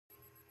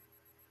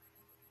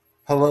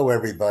Hello,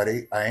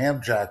 everybody. I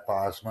am Jack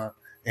Bosma,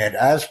 and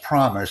as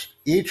promised,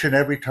 each and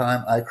every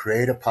time I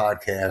create a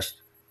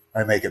podcast,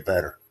 I make it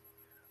better.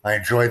 I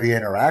enjoy the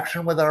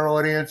interaction with our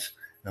audience,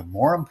 and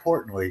more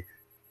importantly,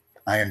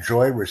 I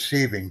enjoy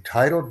receiving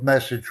titled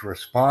message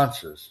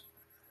responses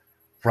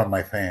from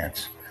my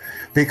fans.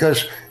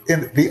 Because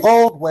in the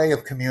old way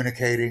of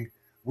communicating,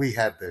 we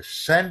had the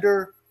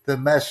sender, the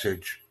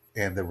message,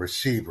 and the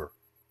receiver.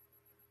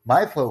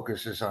 My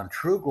focus is on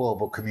true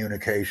global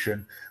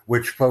communication,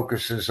 which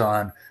focuses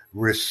on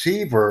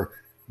receiver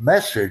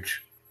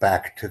message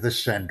back to the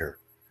sender.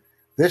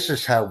 This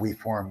is how we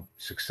form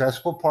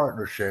successful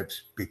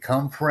partnerships,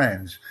 become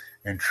friends,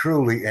 and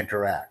truly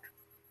interact.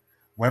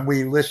 When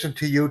we listen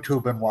to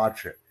YouTube and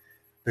watch it,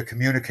 the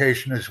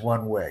communication is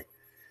one way.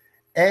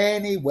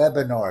 Any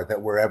webinar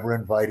that we're ever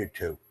invited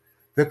to,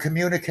 the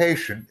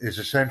communication is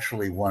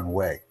essentially one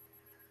way.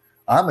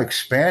 I'm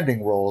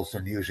expanding roles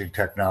in using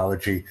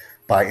technology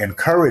by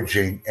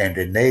encouraging and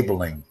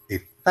enabling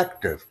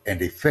effective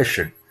and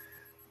efficient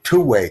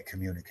two-way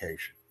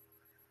communication.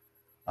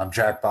 I'm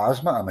Jack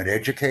Bosma. I'm an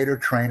educator,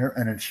 trainer,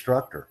 and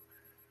instructor.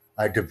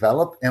 I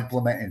develop,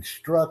 implement,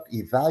 instruct,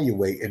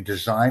 evaluate, and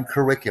design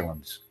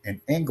curriculums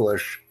in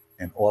English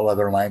and all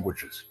other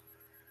languages.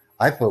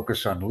 I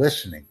focus on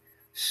listening,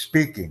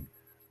 speaking,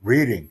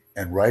 reading,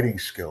 and writing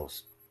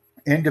skills,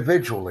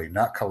 individually,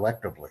 not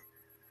collectively,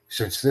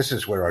 since this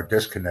is where our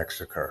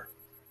disconnects occur.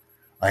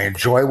 I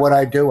enjoy what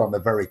I do. I'm a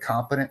very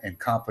competent and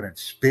confident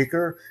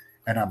speaker,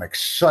 and I'm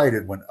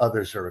excited when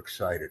others are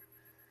excited.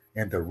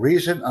 And the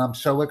reason I'm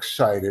so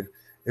excited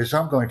is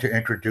I'm going to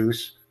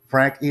introduce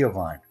Frank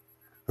Iovine,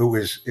 who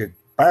is a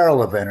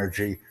barrel of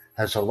energy,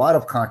 has a lot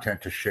of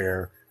content to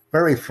share,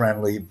 very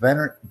friendly,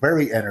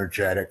 very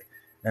energetic,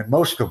 and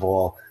most of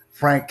all,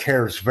 Frank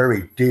cares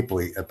very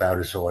deeply about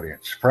his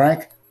audience.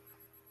 Frank?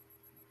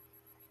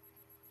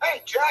 Hey,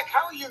 Jack,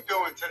 how are you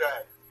doing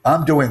today?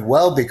 I'm doing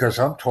well because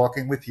I'm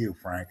talking with you,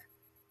 Frank.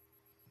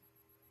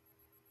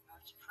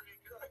 That's pretty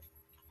good.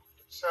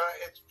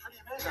 It's pretty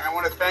amazing. I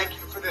want to thank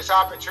you for this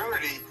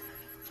opportunity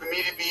for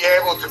me to be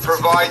able to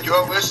provide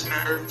your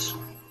listeners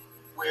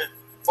with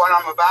what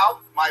I'm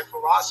about, my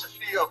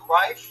philosophy of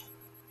life,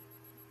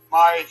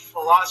 my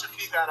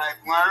philosophy that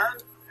I've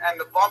learned, and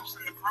the bumps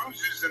and the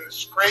bruises and the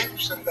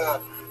scrapes and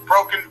the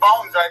broken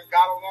bones I've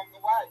got along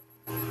the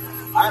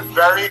way. I'm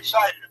very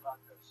excited about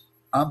this.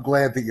 I'm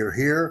glad that you're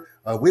here.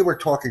 We were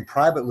talking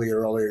privately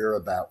earlier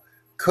about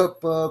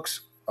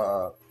cookbooks,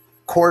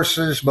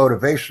 courses,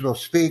 motivational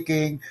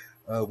speaking.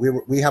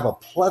 We have a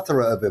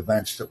plethora of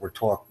events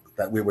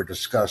that we were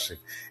discussing,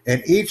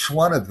 and each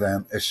one of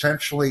them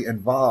essentially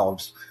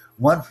involves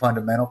one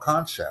fundamental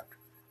concept,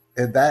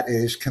 and that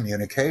is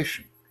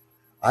communication.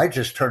 I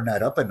just turn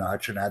that up a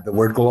notch and add the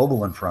word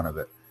global in front of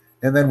it,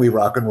 and then we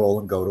rock and roll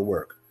and go to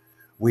work.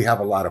 We have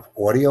a lot of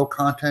audio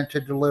content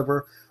to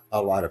deliver,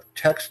 a lot of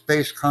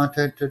text-based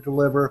content to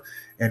deliver,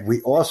 and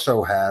we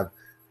also have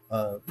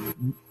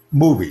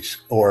movies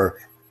or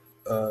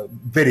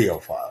video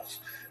files.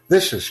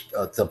 This is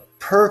the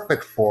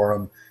perfect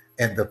forum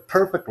and the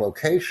perfect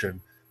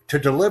location to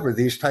deliver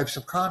these types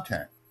of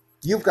content.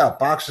 You've got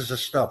boxes of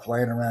stuff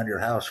laying around your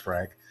house,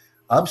 Frank.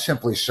 I'm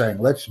simply saying,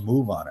 let's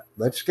move on it.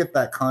 Let's get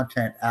that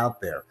content out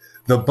there.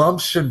 The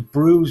bumps and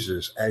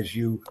bruises, as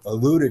you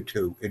alluded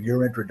to in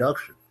your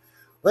introduction.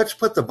 Let's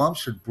put the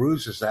bumps and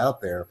bruises out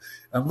there,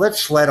 and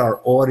let's let our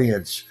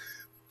audience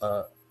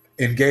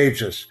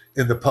engage us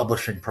in the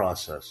publishing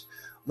process.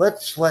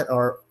 Let's let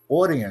our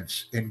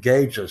audience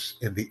engage us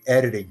in the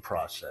editing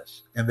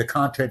process, in the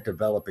content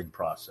developing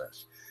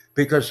process.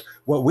 Because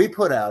what we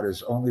put out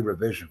is only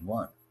revision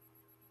 1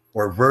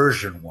 or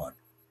version 1.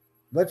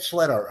 Let's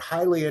let our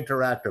highly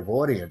interactive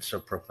audience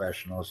of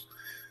professionals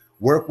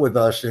work with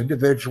us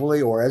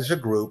individually or as a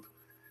group,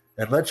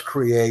 and let's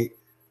create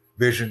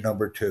vision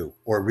number 2,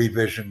 or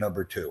revision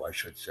number 2, I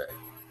should say.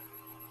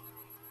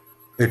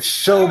 It's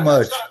so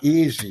much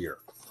easier.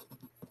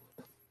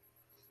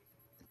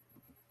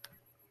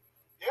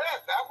 Yeah,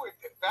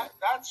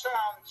 that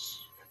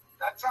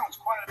sounds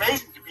quite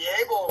amazing to be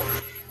able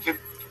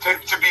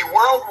to be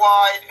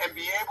worldwide and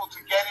be able to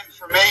get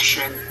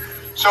information.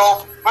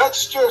 So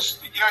let's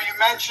just, you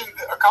mentioned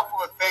a couple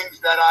of things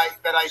that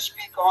I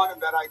speak on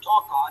and that I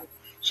talk on.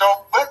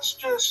 So let's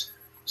just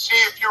see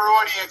if your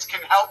audience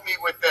can help me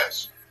with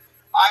this.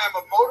 I am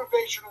a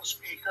motivational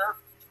speaker,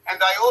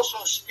 and I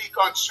also speak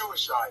on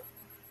suicide.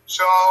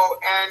 So,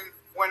 and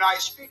when I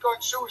speak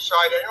on suicide,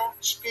 I don't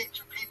speak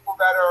to people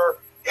that are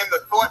in the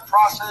thought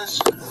process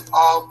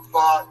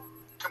of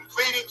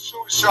completing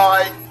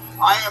suicide.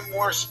 I am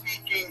more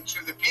speaking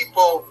to the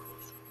people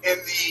in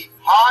the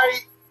high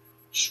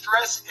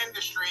stress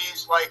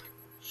industries like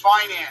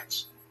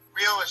finance,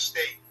 real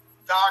estate,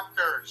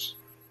 doctors,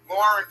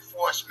 law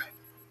enforcement,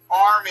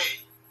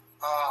 army,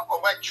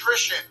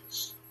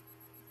 electricians,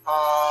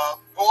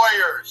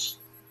 lawyers,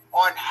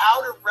 on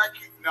how to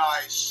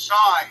recognize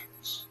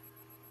signs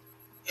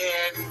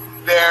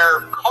in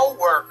their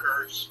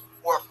coworkers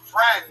or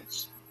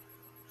friends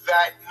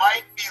that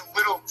might be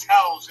little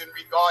tells in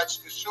regards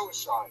to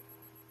suicide.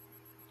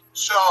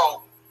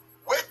 So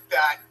with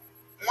that,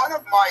 one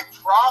of my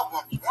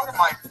problems, one of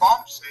my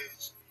bumps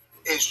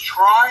is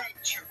trying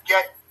to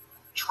get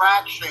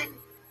traction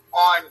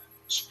on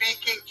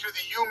speaking to the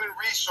human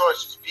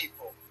resources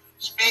people,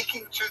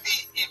 speaking to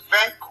the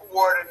event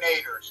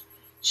coordinators,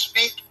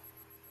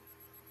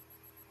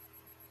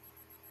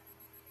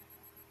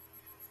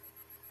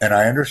 And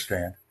I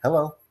understand.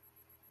 Hello.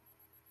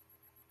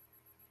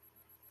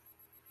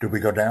 Did we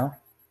go down?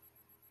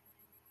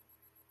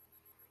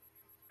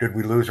 Did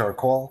we lose our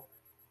call?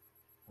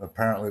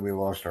 Apparently we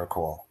lost our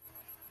call.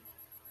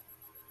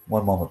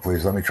 One moment,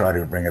 please. Let me try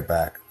to bring it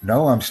back.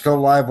 No, I'm still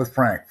live with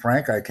Frank.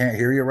 Frank, I can't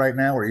hear you right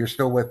now. Are you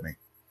still with me?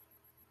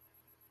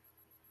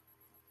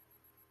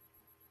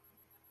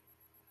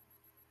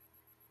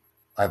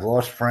 I've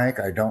lost Frank.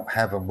 I don't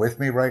have him with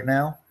me right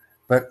now,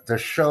 but the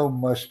show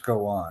must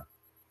go on.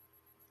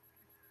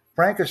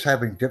 Frank is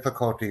having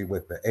difficulty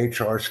with the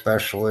HR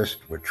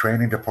specialist, with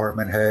training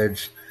department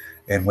heads,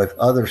 and with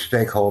other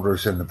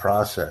stakeholders in the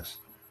process.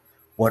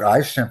 What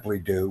I simply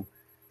do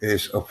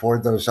is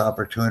afford those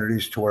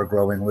opportunities to our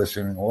growing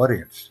listening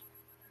audience.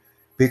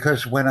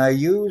 Because when I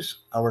use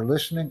our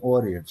listening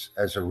audience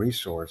as a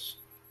resource,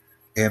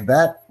 and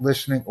that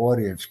listening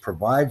audience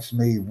provides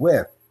me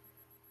with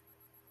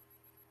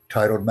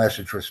titled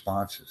message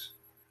responses,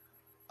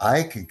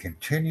 I can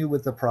continue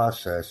with the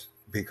process,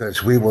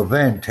 because we will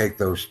then take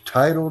those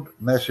titled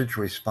message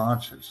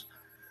responses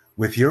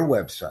with your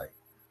website,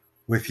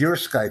 with your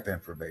Skype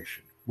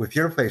information, with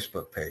your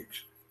Facebook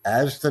page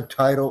as the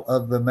title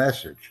of the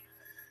message,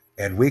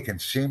 and we can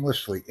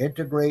seamlessly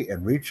integrate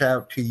and reach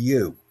out to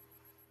you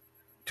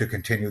to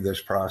continue this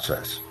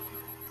process.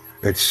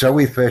 It's so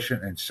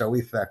efficient and so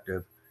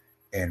effective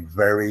and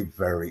very,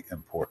 very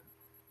important.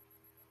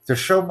 The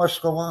show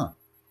must go on.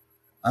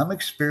 I'm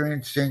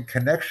experiencing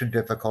connection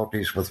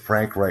difficulties with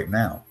Frank right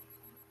now.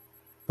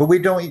 But we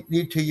don't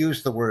need to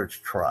use the words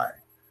try.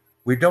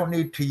 We don't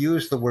need to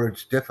use the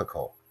words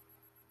difficult.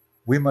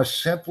 We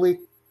must simply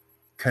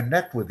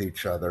connect with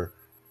each other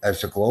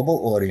as a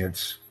global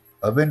audience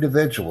of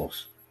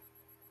individuals,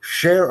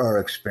 share our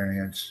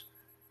experience,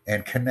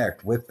 and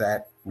connect with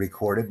that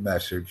recorded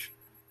message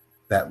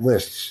that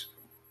lists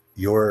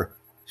your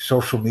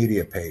social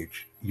media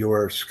page,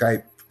 your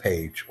Skype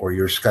page, or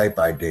your Skype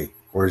ID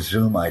or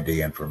Zoom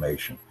ID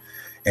information,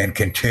 and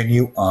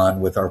continue on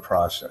with our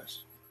process.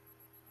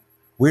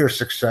 We are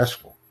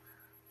successful.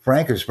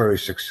 Frank is very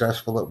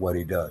successful at what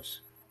he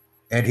does.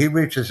 And he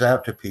reaches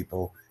out to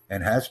people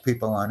and has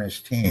people on his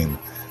team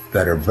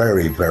that are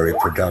very, very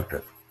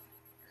productive.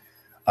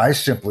 I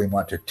simply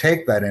want to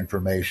take that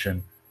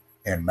information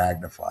and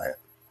magnify it.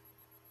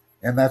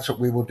 And that's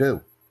what we will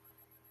do.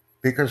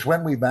 Because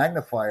when we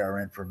magnify our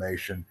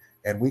information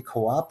and we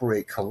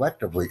cooperate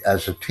collectively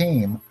as a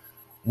team,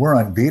 we're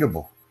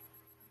unbeatable.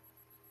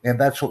 And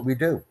that's what we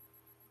do.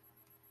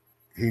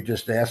 He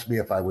just asked me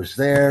if I was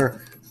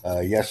there.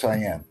 Yes, I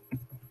am.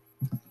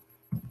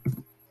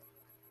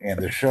 And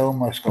the show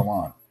must go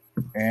on.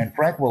 And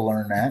Frank will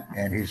learn that,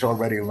 and he's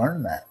already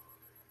learned that.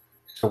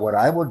 So what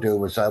I will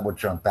do is I will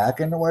jump back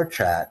into our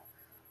chat.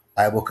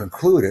 I will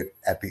conclude it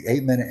at the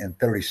 8-minute and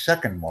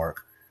 30-second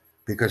mark,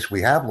 because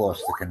we have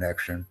lost the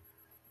connection,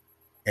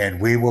 and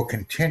we will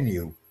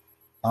continue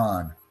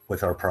on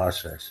with our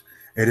process.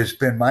 It has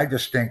been my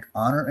distinct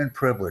honor and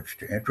privilege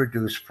to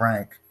introduce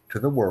Frank to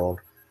the world,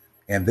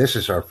 and this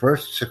is our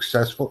first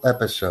successful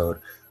episode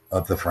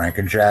of the Frank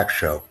and Jack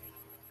Show.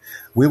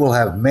 We will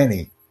have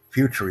many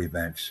future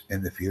events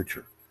in the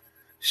future.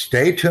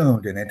 Stay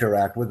tuned and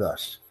interact with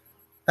us.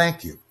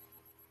 Thank you.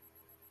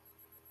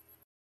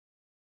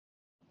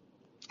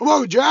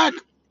 Hello, Jack.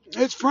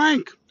 It's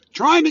Frank.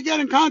 Trying to get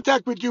in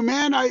contact with you,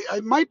 man.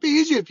 It might be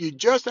easier if you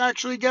just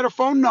actually get a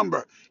phone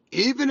number.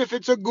 Even if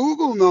it's a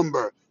Google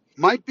number,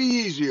 might be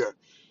easier.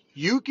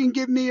 You can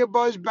give me a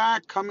buzz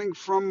back coming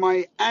from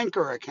my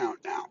Anchor account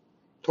now.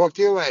 Talk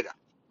to you later.